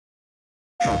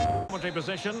Commentary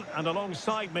position, and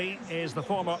alongside me is the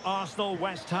former Arsenal,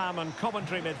 West Ham and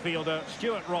Coventry midfielder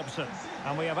Stuart Robson.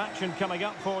 And we have action coming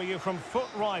up for you from foot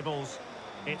rivals.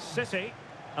 It's City,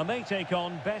 and they take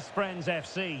on Best Friends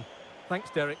FC.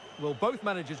 Thanks, Derek. Well, both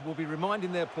managers will be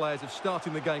reminding their players of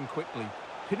starting the game quickly.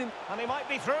 And he might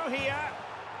be through here.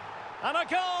 And a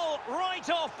goal right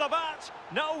off the bat.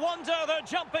 No wonder they're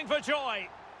jumping for joy.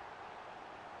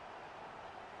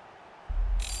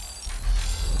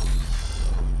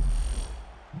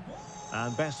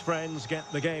 And Best Friends get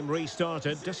the game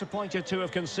restarted. Disappointed to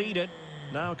have conceded.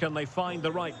 Now can they find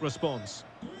the right response?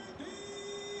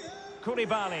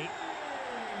 Koulibaly.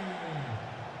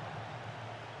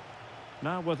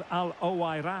 Now with Al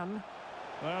Owairan.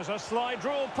 There's a slide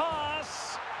rule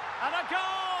pass. And a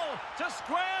goal to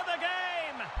square the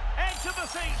game. Edge of the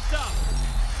seat stuff.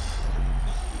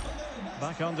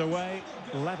 Back underway.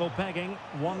 Level pegging.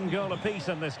 1 goal apiece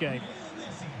in this game.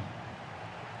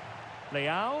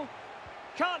 Leao.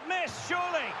 Can't miss,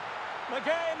 surely. The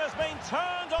game has been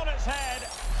turned on its head.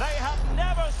 They have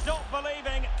never stopped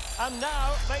believing, and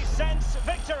now they sense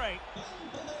victory.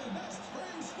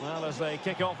 Well, as they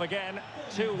kick off again,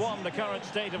 2-1 the current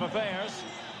state of affairs.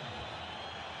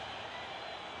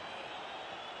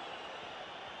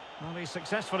 Well, he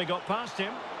successfully got past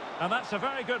him, and that's a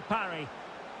very good parry.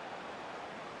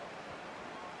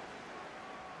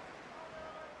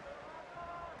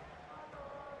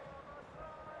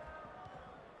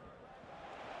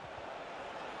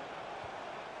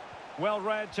 Well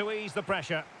read to ease the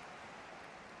pressure.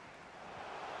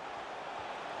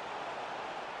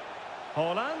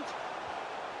 Haaland.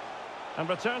 And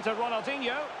return to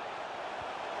Ronaldinho.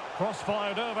 Cross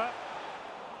fired over.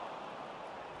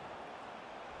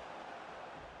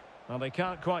 Well, they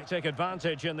can't quite take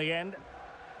advantage in the end.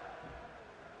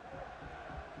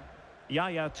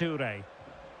 Yaya Toure.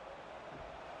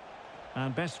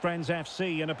 And Best Friends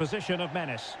FC in a position of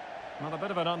menace. Well, a bit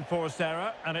of an unforced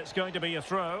error, and it's going to be a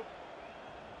throw.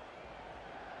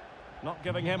 Not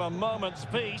giving him a moment's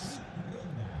peace.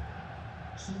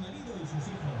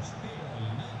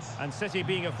 And City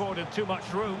being afforded too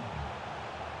much room.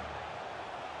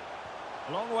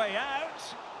 A long way out.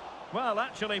 Well,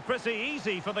 actually pretty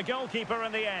easy for the goalkeeper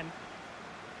in the end.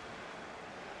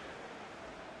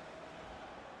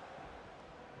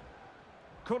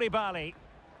 Koulibaly.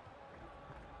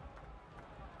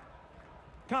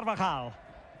 Carvajal.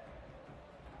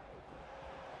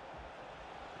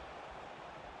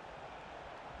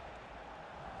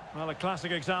 Well, a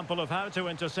classic example of how to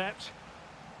intercept.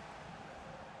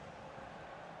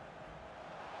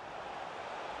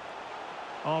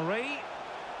 Henry.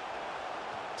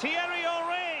 Thierry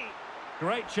Henry.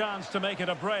 Great chance to make it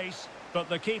a brace, but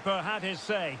the keeper had his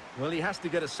say. Well, he has to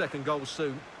get a second goal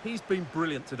soon. He's been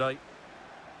brilliant today.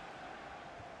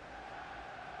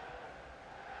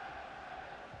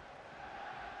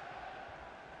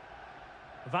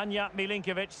 Vanja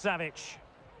Milinkovic-Savic.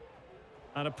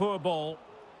 And a poor ball.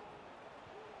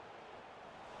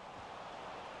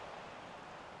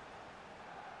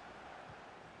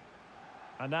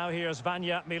 And now here's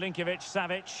Vanja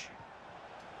Milinkovic-Savic.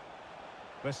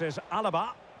 This is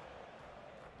Alaba.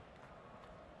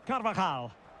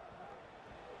 Carvajal.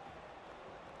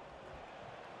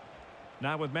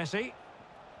 Now with Messi.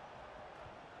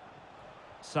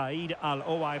 Said Al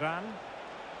Owairan.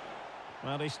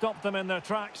 Well, he stopped them in their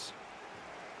tracks.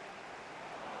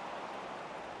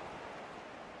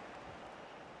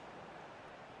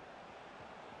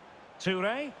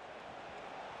 Toure.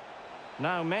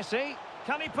 Now Messi.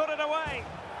 Can he put it away?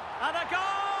 And a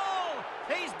goal!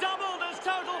 He's doubled his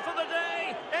total for the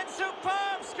day in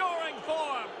superb scoring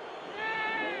form.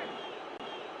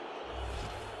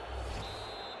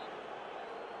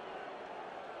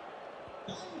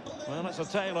 Well, it's a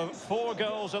tale of 4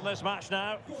 goals in this match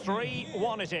now.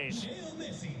 3-1 it is.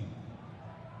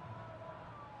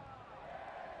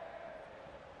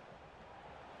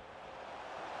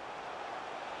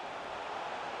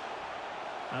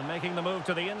 And making the move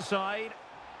to the inside,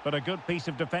 but a good piece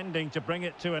of defending to bring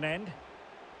it to an end.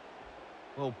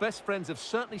 Well, Best Friends have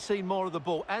certainly seen more of the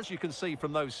ball, as you can see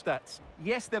from those stats.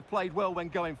 Yes, they've played well when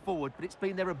going forward, but it's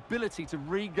been their ability to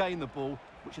regain the ball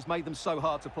which has made them so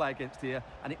hard to play against here,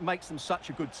 and it makes them such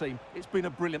a good team. It's been a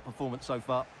brilliant performance so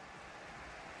far.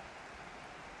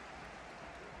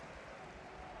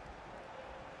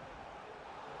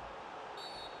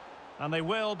 And they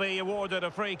will be awarded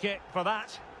a free kick for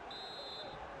that.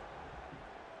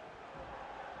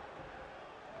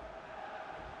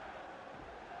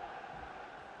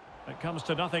 It comes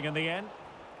to nothing in the end.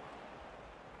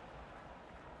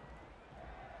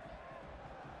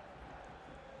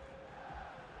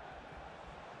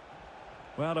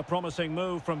 Well, a promising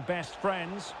move from best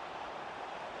friends,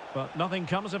 but nothing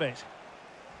comes of it.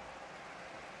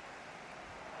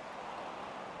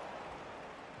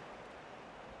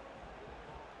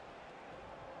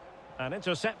 And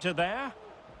intercepted there.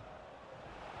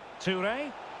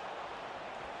 Toure.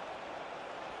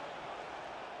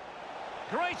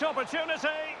 Great opportunity.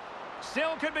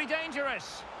 Still could be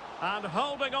dangerous. And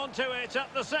holding on to it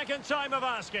at the second time of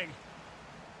asking.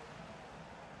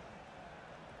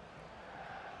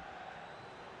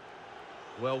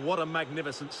 Well, what a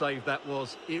magnificent save that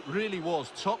was. It really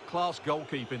was top-class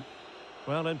goalkeeping.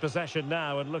 Well, in possession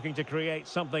now and looking to create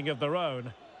something of their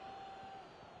own.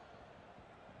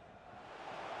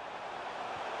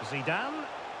 Zidane.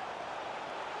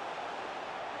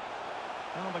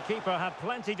 Well, the keeper had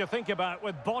plenty to think about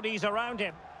with bodies around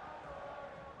him.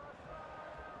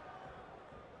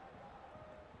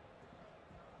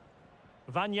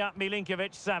 Vanja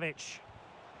Milinkovic-Savic.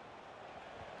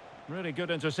 Really good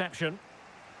interception.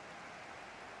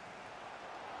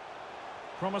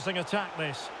 Promising attack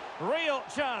this. Real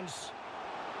chance.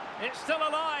 It's still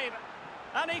alive.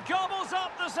 And he gobbles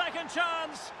up the second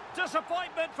chance.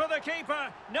 Disappointment for the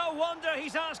keeper. No wonder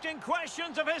he's asking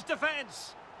questions of his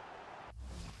defence.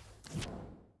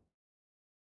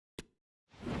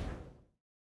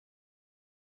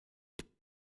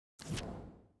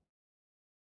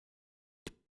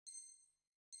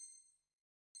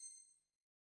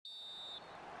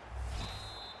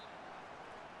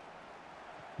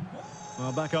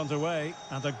 Well, back underway,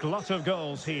 and a glut of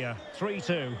goals here.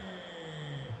 3-2.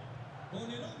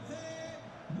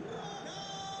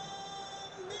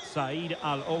 Said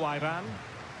Al-Owairan.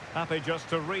 Happy just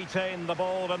to retain the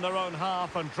ball in their own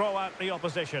half and draw out the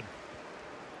opposition.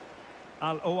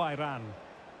 Al-Owairan.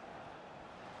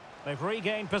 They've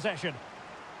regained possession.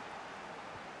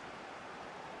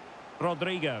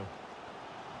 Rodrigo.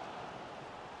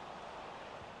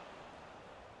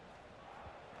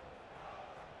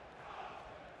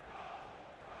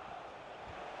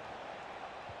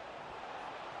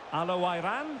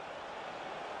 Al-Owairan.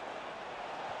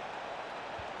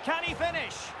 Can he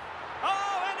finish?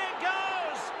 Oh, and it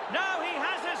goes! Now he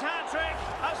has his hat-trick.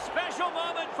 A special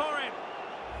moment for him.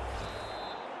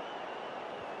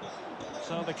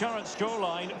 So the current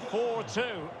scoreline,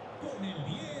 4-2.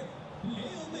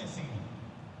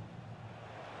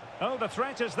 Oh, the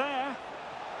threat is there.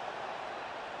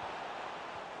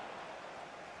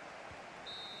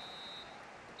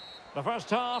 The first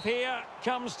half here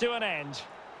comes to an end.